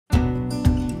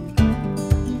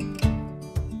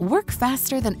Work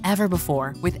faster than ever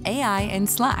before with AI and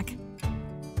Slack.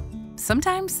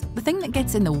 Sometimes the thing that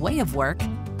gets in the way of work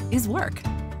is work.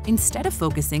 Instead of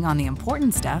focusing on the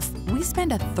important stuff, we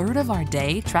spend a third of our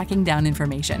day tracking down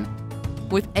information.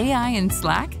 With AI and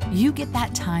Slack, you get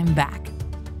that time back.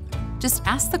 Just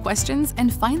ask the questions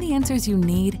and find the answers you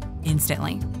need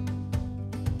instantly.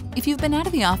 If you've been out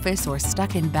of the office or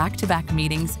stuck in back-to-back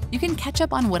meetings, you can catch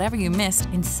up on whatever you missed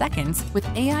in seconds with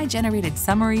AI-generated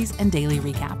summaries and daily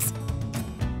recaps.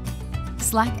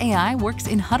 Slack AI works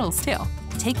in Huddles too,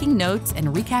 taking notes and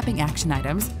recapping action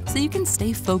items so you can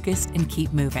stay focused and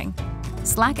keep moving.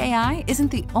 Slack AI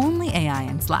isn't the only AI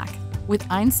in Slack. With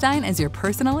Einstein as your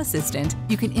personal assistant,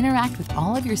 you can interact with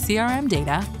all of your CRM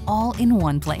data all in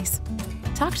one place.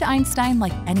 Talk to Einstein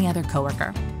like any other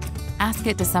coworker. Ask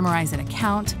it to summarize an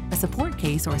account, a support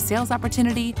case or sales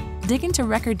opportunity, dig into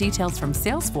record details from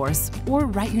Salesforce, or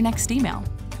write your next email.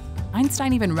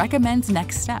 Einstein even recommends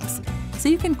next steps, so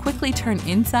you can quickly turn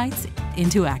insights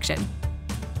into action.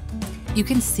 You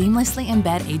can seamlessly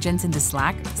embed agents into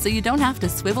Slack so you don't have to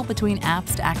swivel between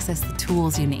apps to access the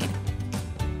tools you need.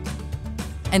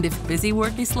 And if busy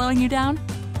work is slowing you down,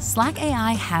 Slack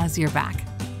AI has your back.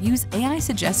 Use AI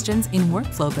suggestions in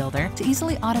Workflow Builder to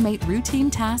easily automate routine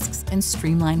tasks and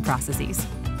streamline processes.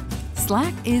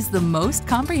 Slack is the most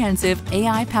comprehensive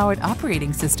AI-powered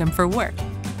operating system for work,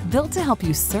 built to help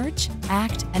you search,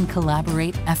 act, and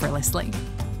collaborate effortlessly.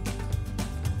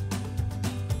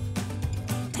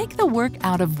 Take the work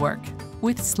out of work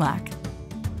with Slack.